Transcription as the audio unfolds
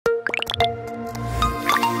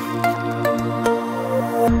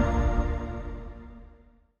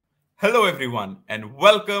Hello, everyone, and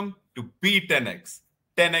welcome to Be10x.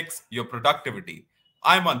 10x your productivity.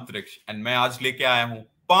 I'm Antriksh, and मैं आज लेके आया हूँ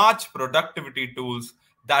 5 productivity tools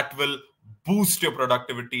that will boost your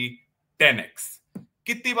productivity 10x.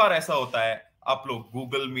 कितनी बार ऐसा होता है आप लोग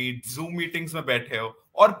Google Meet, Zoom meetings में बैठे हो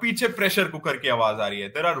और पीछे प्रेशर कुकर की आवाज आ रही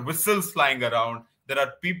है. There are whistles flying around. There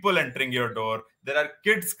are people entering your door. There are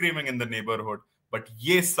kids screaming in the neighborhood. But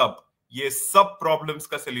ये सब problems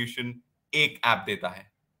का solution एक ऐप देता है.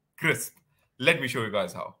 Crisp. Let me show you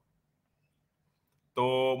guys how.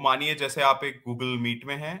 तो मानिए जैसे आप एक गूगल मीट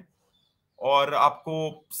में हैं और आपको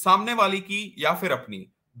सामने वाली की या फिर अपनी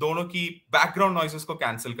दोनों की बैकग्राउंड नॉइसेस को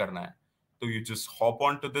कैंसिल करना है. तो you just hop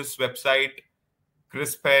on to this website.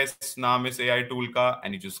 Crisp है नाम इस एआई टूल का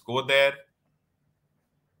and you just go there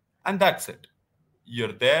and that's it.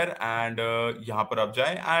 you're there and यहाँ पर आप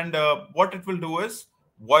जाए and what it will do is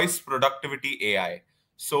voice productivity AI.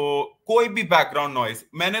 So कोई भी background noise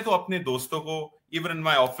मैंने तो अपने दोस्तों को even in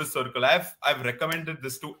my office circle I've recommended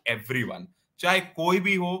this to everyone. चाहे कोई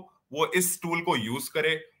भी हो वो इस टूल को यूज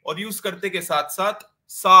करे और यूज करते के साथ साथ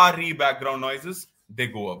सारी background noises they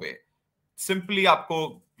go away. Simply आपको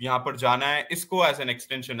यहाँ पर जाना है, इसको as an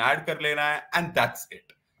extension add कर लेना है and that's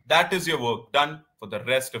it. That is your work done for the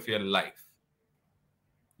rest of your life.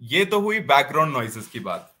 ये तो हुई बैकग्राउंड नॉइसेस की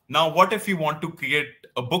बात. Now what if you want to create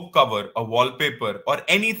a book cover, a wallpaper और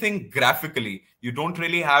anything graphically. You don't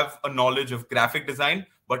really have a knowledge of graphic design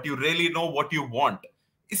but you really know what you want.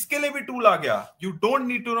 इसके लिए भी tool आ गया. You don't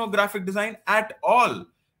need to know graphic design at all.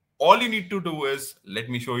 All you need to do is, let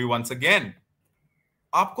me show you once again.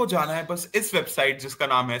 आपको जाना है बस इस website जिसका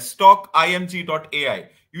नाम है stockimg.ai.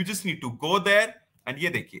 You just need to go there and ये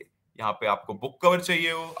देखिए यहाँ पे आपको बुक कवर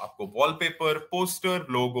चाहिए हो, आपको वॉलपेपर, पोस्टर,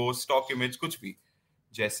 लोगो, स्टॉक इमेज, कुछ भी.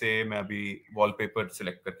 जैसे मैं अभी वॉलपेपर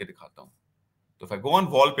सिलेक्ट करके दिखाता हूँ. तो if I go on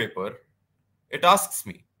wallpaper it asks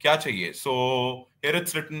मी क्या चाहिए. So here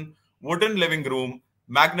it's written wooden living room,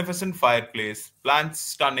 magnificent fireplace, plants,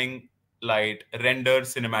 stunning light, render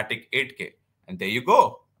cinematic 8K and there you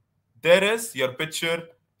go. There is your picture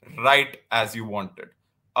right as you wanted.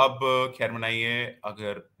 अब खैर मनाइए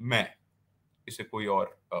अगर मैं इसे कोई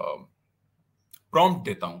और prompt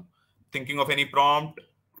देता हूं. Thinking of any prompt.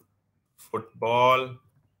 Football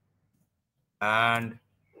and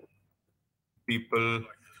people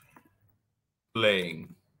playing.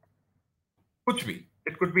 कुछ भी.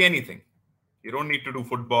 It could be anything. You don't need to do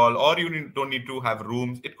football और you don't need to have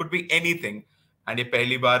rooms. It could be anything. And ये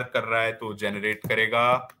पहली बार कर रहा है तो जनरेट करेगा.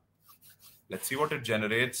 Let's see what it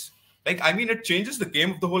generates. Like, I mean, it changes the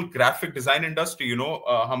game of the whole graphic design industry, you know.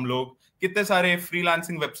 हम लोग कितने सारे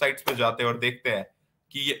फ्रीलांसिंग वेबसाइट्स पे जाते हैं और देखते हैं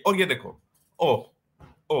कि ये देखो,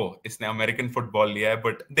 ओह इसने अमेरिकन फुटबॉल लिया है,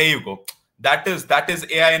 but there you go. That is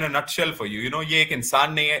AI in a nutshell for you. You know, ये एक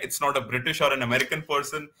इंसान नहीं है. इट्स नॉट अ ब्रिटिश और एन अमेरिकन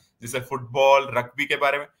पर्सन जिसे फुटबॉल, रग्बी के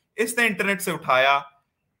बारे में इसने इंटरनेट से उठाया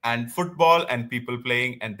and football and people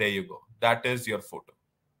playing and there you go. That is your photo.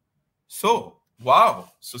 So wow,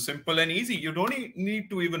 so simple and easy. You don't need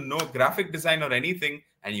to even know graphic design or anything,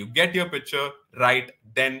 and you get your picture right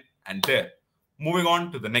then and there. Moving on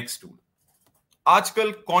to the next tool.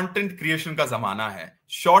 आजकल content creation का जमाना है.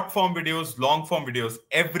 Short form videos, long form videos,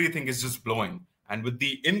 everything is just blowing. And with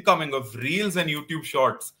the incoming of reels and YouTube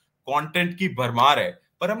shorts, content की भरमार है.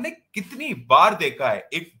 पर हमने कितनी बार देखा है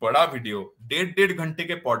एक बड़ा वीडियो, 1.5 घंटे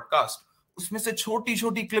के पॉडकास्ट, उसमें से छोटी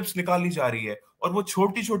छोटी क्लिप्स निकाली जा रही है और वो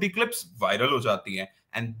छोटी छोटी क्लिप्स वायरल हो जाती हैं.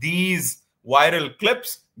 And these viral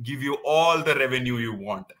clips give you all the revenue you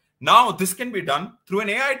want. Now this can be done through an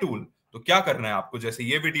AI tool. तो क्या करना है आपको, जैसे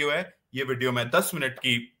ये वीडियो है, ये वीडियो मैं 10 मिनट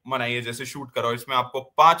की मनाइए जैसे शूट कर रहा हूं. इसमें आपको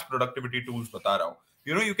 5 प्रोडक्टिविटी टूल्स बता रहा हूं.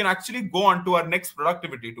 You know, you can actually go on to our next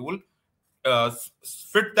productivity tool,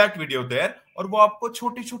 fit that video there, और वो आपको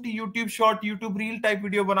छोटी छोटी YouTube short, YouTube reel type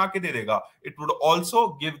video बना के दे देगा. It would also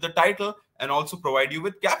give the title and also provide you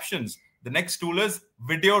with captions. The next tool is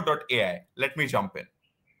video.ai. Let me jump in.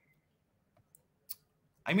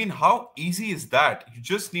 I mean, how easy is that? You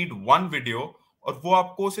just need one video और वो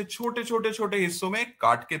आपको उसे छोटे छोटे छोटे हिस्सों में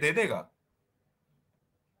काट के दे देगा.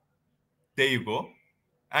 There you go.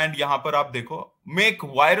 And यहां पर आप देखो, make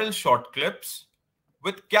viral short clips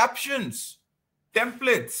with captions,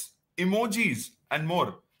 templates, emojis and more.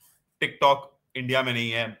 TikTok India में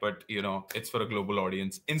नहीं है, but you know it's for a global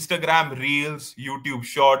audience. Instagram reels, YouTube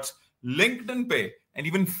shorts, LinkedIn पे and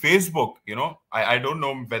even Facebook. You know, I don't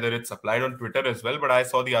know whether it's applied on Twitter as well, but I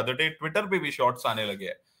saw the other day Twitter पे भी shorts आने लगे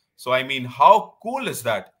हैं. सो I mean, how cool is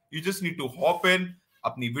that? You just need to hop in,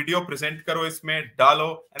 अपनी video present करो, इसमें डालो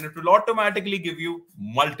and it will automatically give you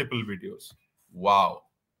multiple videos. Wow.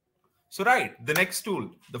 So right, the next tool,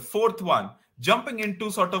 the fourth one, jumping into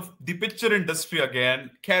sort of the picture industry again,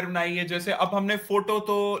 खैर नहीं है, जैसे अब हमने फोटो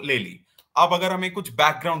तो ले ली, अब अगर हमें कुछ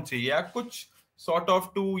बैकग्राउंड चाहिए या कुछ sort of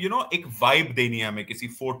to एक वाइब देनी है हमें किसी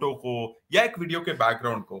फोटो को या एक वीडियो के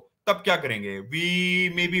बैकग्राउंड को, तब क्या करेंगे? We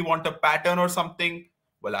maybe want a pattern or something.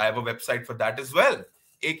 Well, I have a website for that as well.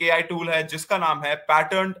 एक AI tool है जिसका नाम है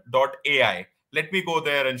pattern.ai. Let me go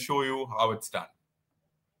there and show you how it's done.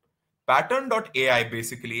 Pattern.ai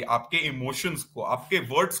basically आपके emotions को, आपके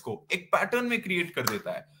words को एक पैटर्न में क्रिएट कर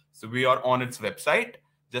देता है. So we are on its website.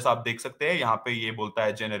 जैसा आप देख सकते हैं यहाँ पे ये बोलता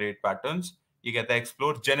है generate patterns. ये कहता है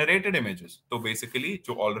एक्सप्लोर जनरेटेड इमेजेस. तो बेसिकली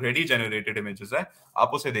जो ऑलरेडी जनरेटेड इमेजेस है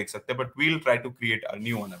आप उसे देख सकते हैं, but we'll try to create a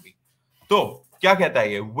new one अभी. तो क्या कहता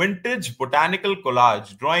है ये? Vintage botanical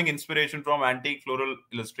collage drawing inspiration from antique floral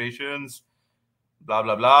illustrations blah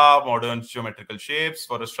blah blah modern geometrical shapes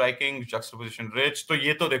for a striking juxtaposition rich. तो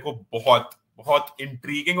ये तो देखो बहुत बहुत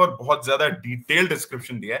intriguing और बहुत ज्यादा detailed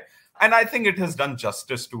description दिया है, and I think it has done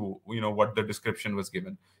justice to what the description was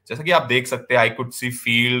given. जैसा कि आप देख सकते हैं, I could see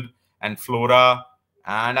field and flora,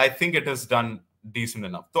 and I think it has done decent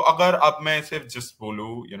enough. तो अगर अब मैं सिर्फ just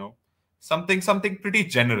बोलूं something pretty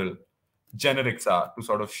generic सा to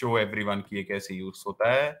sort of show everyone कि ये कैसे use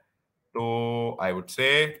होता है, तो I would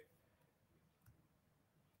say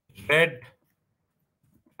red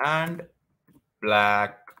and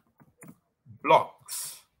black blocks.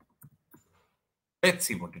 Let's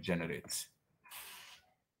see what it generates.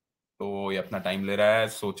 तो ये अपना टाइम ले रहा है,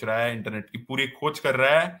 सोच रहा है, इंटरनेट की पूरी खोज कर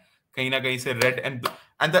रहा है, कहीं ना कहीं से red and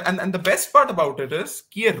the best part about it is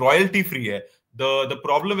कि ये रॉयल्टी फ्री है. The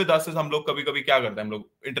problem with us is हम लोग कभी कभी क्या करते हैं, हम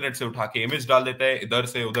लोग इंटरनेट से उठा के इमेज डाल देते हैं इधर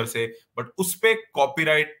से उधर से, बट उस पे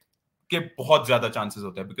कॉपीराइट के बहुत ज्यादा चांसेस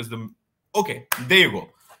होते हैं because the okay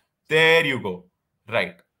there you go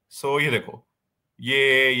right. सो ये देखो,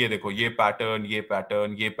 ये देखो, ये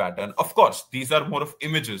pattern. Of course, these are more of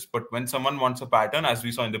images, but when someone wants a pattern, as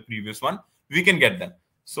we saw in the previous one, we can get them.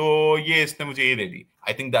 So ये इसने मुझे ये दे दी.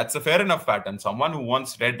 I think that's a fair enough pattern. Someone who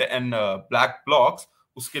wants red and black blocks,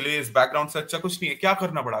 उसके लिए इस background से अच्छा कुछ नहीं है. क्या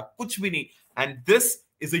करना पड़ा? कुछ भी नहीं. And this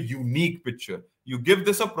is a unique picture. You give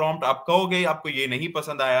this a prompt, आप कहोगे आपको ये नहीं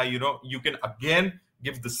पसंद आया, you can again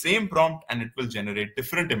give the same prompt and it will generate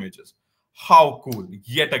different images. How cool!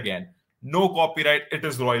 Yet again. No copyright, it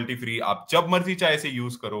is royalty free. आप जब मर्जी चाहे इसे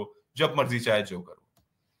यूज करो, जब मर्जी चाहे जो करो.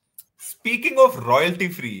 Speaking of royalty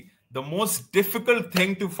free, the most difficult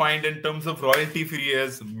thing to find in terms of royalty free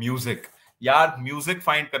is music. यार म्यूजिक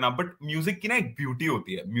फाइंड करना, बट म्यूजिक की ना एक ब्यूटी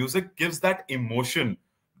होती है. Music gives that emotion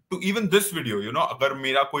to even this video. अगर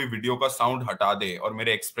मेरा कोई वीडियो का साउंड हटा दे और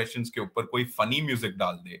मेरे एक्सप्रेशंस के ऊपर कोई फनी म्यूजिक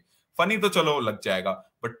डाल दे, फनी तो चलो लग जाएगा,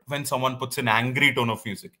 but when someone puts an angry tone of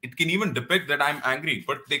music, it can even depict that I'm angry.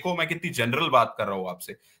 But देखो मैं कितनी जनरल बात कर रहा हूँ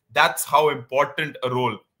आपसे. That's how important a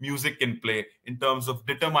role music can play in terms of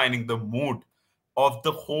determining the mood of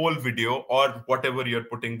the whole video or whatever you're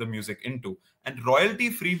putting the music into. And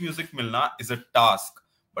royalty-free music milna is a task.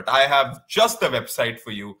 But I have just the website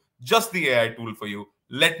for you, just the AI tool for you.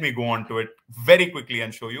 Let me go on to it very quickly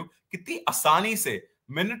and show you कितनी आसानी से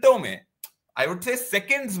मिनटों में, I would say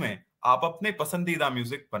seconds में, आप अपने पसंदीदा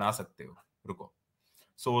music बना सकते हो. रुको.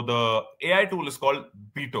 So the AI tool is called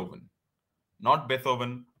Beethoven, not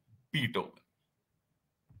Beethoven, Beethoven.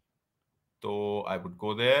 तो I would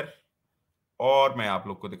go there और मैं आप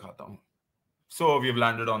लोग को दिखाता हूं. So we've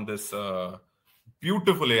landed on this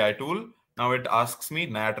beautiful AI tool. Now it asks me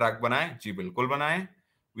नया ट्रैक बनाए. जी बिल्कुल बनाए.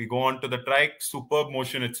 We go on to the track. Superb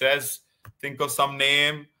motion it says. Think of some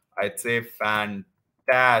name. I'd say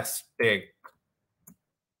fantastic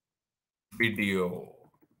video.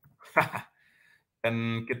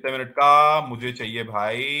 कितने minute का मुझे चाहिए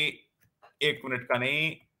भाई? 1 minute का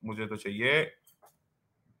नहीं, मुझे तो चाहिए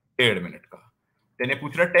 1.5 मिनट का. तेने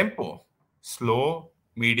पूछ रहा tempo, slow,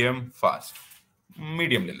 medium, fast.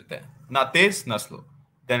 Medium ले लेते हैं, ना तेज ना slow.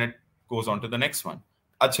 Then it goes on to the next one.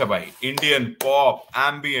 अच्छा भाई, Indian pop,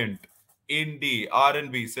 ambient, indie,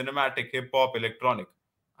 R&B, cinematic, hip hop, electronic.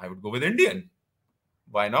 I would go with Indian.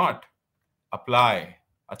 Why not? Apply.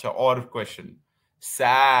 अच्छा, और question.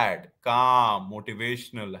 Sad, काम,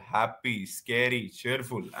 motivational, happy, scary,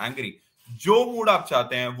 cheerful, angry. जो mood आप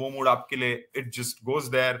चाहते हैं वो मूड आपके लिए, it just goes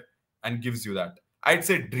there and gives you that. I'd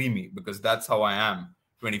say dreamy because that's how I am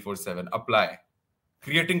 24/7. Apply.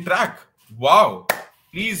 Creating track. Wow.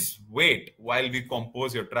 Please wait while we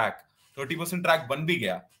compose your track. 30% track बन भी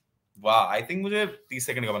गया. वाह, आई थिंक मुझे 30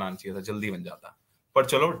 second का बनाना चाहिए था, जल्दी बन जाता. पर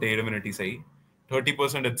चलो 1.5 मिनट ही सही.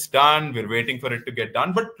 30% it's done. We're waiting for it to get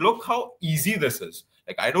done. But look how easy this is.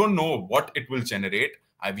 Like, I don't know what it will generate.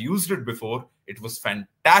 I've used it before. It was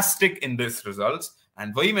fantastic in this results.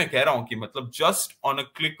 And वही मैं कह रहा हूँ कि मतलब just on a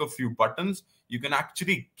click of few buttons, you can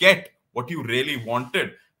actually get what you really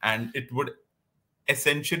wanted, and it would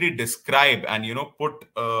essentially describe and put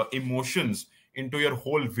emotions into your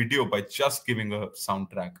whole video by just giving a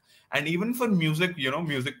soundtrack. And even for music,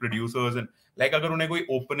 music producers, and like अगर उन्हें कोई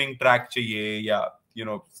opening track चाहिए या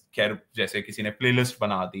खैर जैसे किसी ने playlist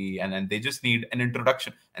बना दी and then they just need an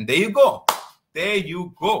introduction, and there you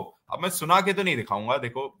go. अब मैं सुना के तो नहीं दिखाऊंगा,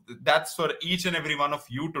 देखो, that's for each and every one of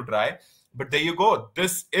you to try, but there you go.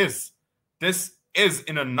 This is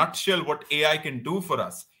in a nutshell what AI can do for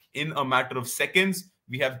us. In a matter of seconds,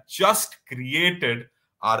 we have just created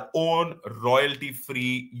our own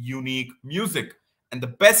royalty-free, unique music. And the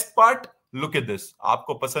best part, look at this.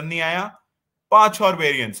 आपको पसंद नहीं आया? 5 और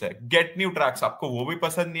variants है. Get new tracks. आपको वो भी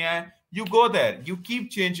पसंद नहीं आया? You go there. You keep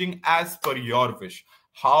changing as per your wish.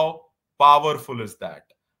 How powerful is that?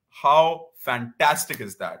 How fantastic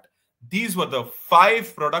is that? These were the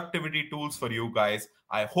 5 productivity tools for you guys.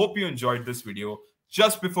 I hope you enjoyed this video.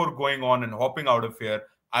 Just before going on and hopping out of here,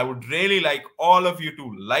 I would really like all of you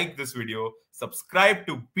to like this video, subscribe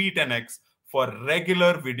to Be10x for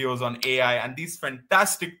regular videos on AI and these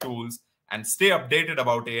fantastic tools, and stay updated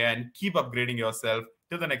about AI and keep upgrading yourself.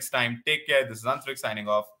 Till the next time, take care. This is Antrix signing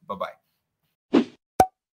off. Bye-bye.